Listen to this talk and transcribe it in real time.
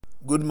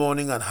Good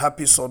morning and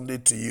happy Sunday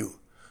to you.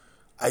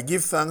 I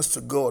give thanks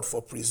to God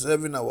for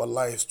preserving our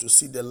lives to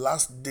see the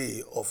last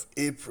day of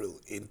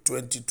April in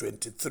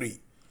 2023.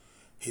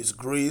 His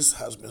grace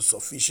has been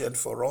sufficient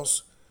for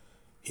us.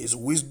 His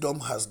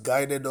wisdom has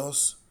guided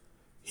us.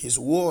 His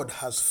word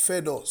has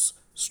fed us,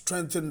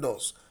 strengthened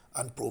us,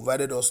 and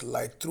provided us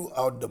light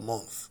throughout the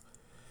month.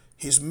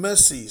 His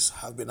mercies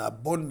have been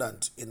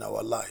abundant in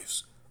our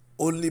lives.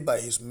 Only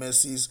by His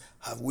mercies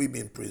have we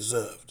been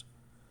preserved.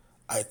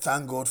 I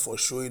thank God for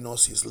showing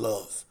us His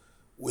love.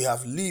 We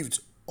have lived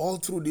all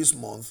through this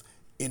month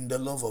in the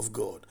love of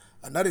God,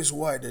 and that is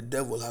why the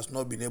devil has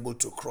not been able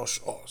to crush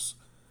us.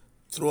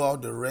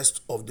 Throughout the rest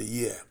of the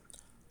year,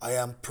 I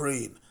am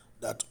praying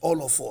that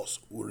all of us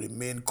will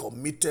remain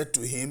committed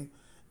to Him,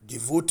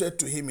 devoted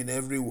to Him in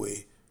every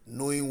way,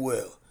 knowing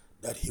well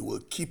that He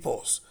will keep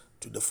us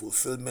to the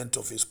fulfillment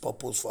of His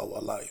purpose for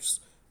our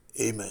lives.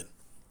 Amen.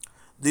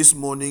 This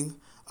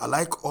morning, I'd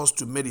like us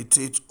to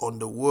meditate on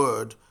the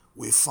word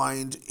we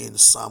find in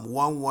Psalm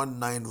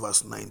 119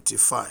 verse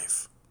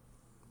 95.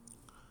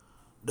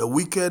 The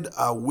wicked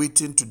are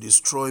waiting to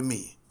destroy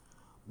me,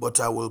 but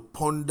I will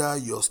ponder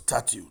your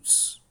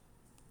statutes.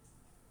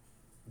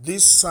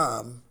 This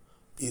psalm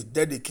is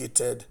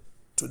dedicated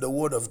to the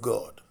word of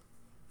God.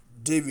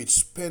 David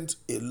spent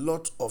a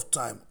lot of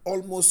time,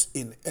 almost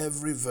in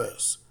every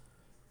verse,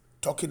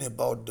 talking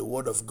about the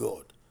word of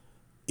God,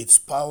 its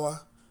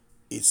power,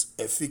 its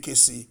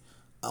efficacy,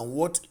 and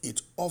what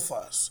it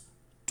offers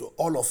to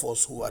all of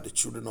us who are the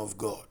children of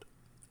God.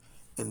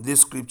 In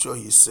this scripture,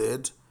 he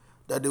said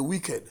that the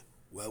wicked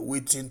were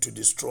waiting to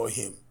destroy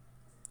him.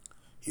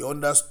 He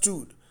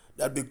understood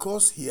that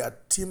because he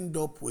had teamed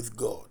up with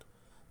God,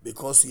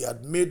 because he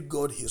had made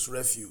God his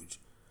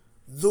refuge,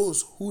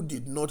 those who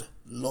did not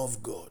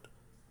love God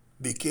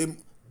became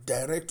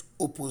direct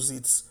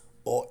opposites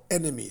or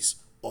enemies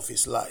of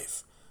his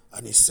life.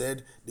 And he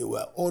said they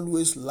were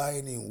always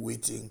lying in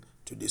waiting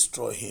to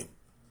destroy him.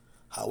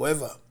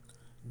 However,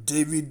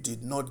 David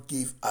did not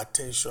give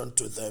attention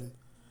to them.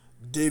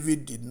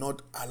 David did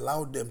not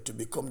allow them to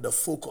become the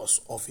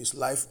focus of his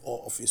life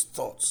or of his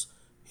thoughts.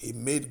 He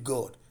made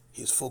God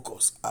his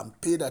focus and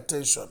paid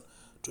attention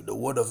to the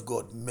word of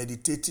God,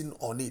 meditating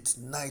on it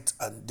night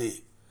and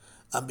day.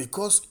 And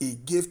because he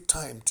gave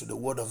time to the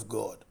word of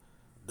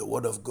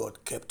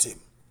God kept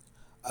him.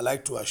 I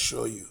like to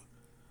assure you,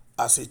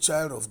 as a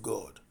child of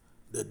God,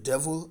 the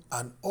devil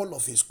and all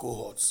of his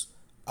cohorts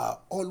are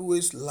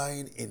always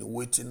lying in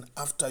waiting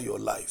after your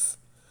life.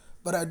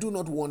 But I do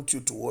not want you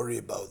to worry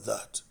about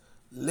that.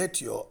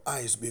 Let your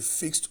eyes be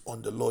fixed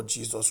on the Lord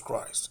Jesus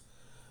Christ.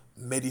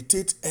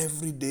 Meditate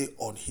every day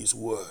on His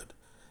word.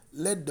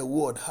 Let the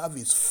word have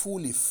its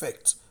full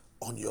effect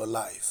on your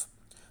life.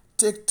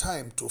 Take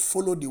time to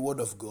follow the word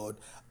of God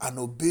and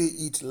obey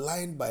it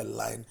line by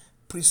line,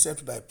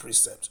 precept by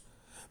precept.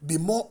 Be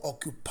more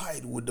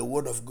occupied with the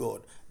word of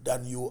God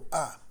than you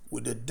are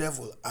with the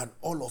devil and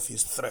all of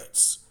his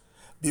threats.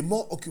 Be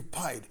more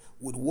occupied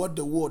with what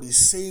the word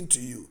is saying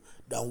to you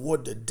than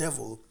what the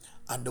devil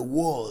and the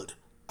world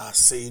are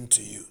saying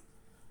to you.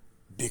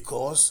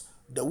 Because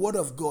the word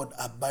of God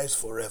abides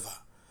forever,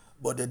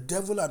 but the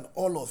devil and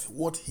all of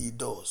what he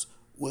does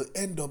will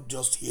end up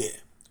just here.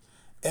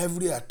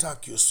 Every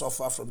attack you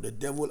suffer from the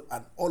devil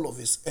and all of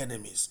his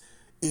enemies,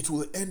 it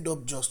will end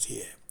up just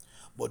here.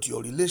 But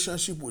your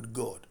relationship with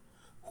God,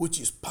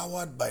 which is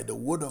powered by the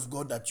word of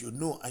God that you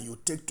know and you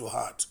take to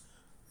heart,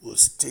 will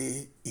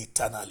stay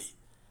eternally.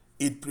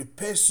 It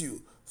prepares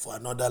you for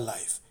another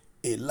life,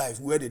 a life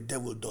where the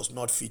devil does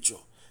not feature,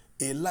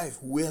 a life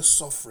where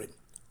suffering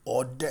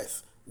or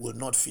death will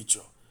not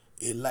feature,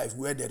 a life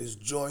where there is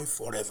joy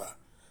forever.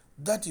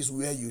 That is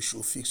where you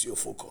should fix your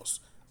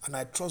focus. And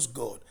I trust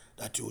God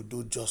that you will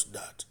do just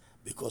that.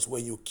 Because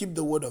when you keep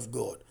the word of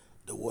God,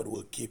 the word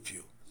will keep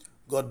you.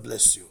 God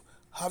bless you.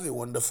 Have a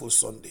wonderful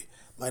Sunday.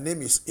 My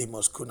name is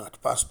Amos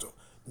Kunat, Pastor,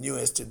 New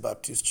Estate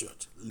Baptist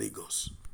Church, Lagos.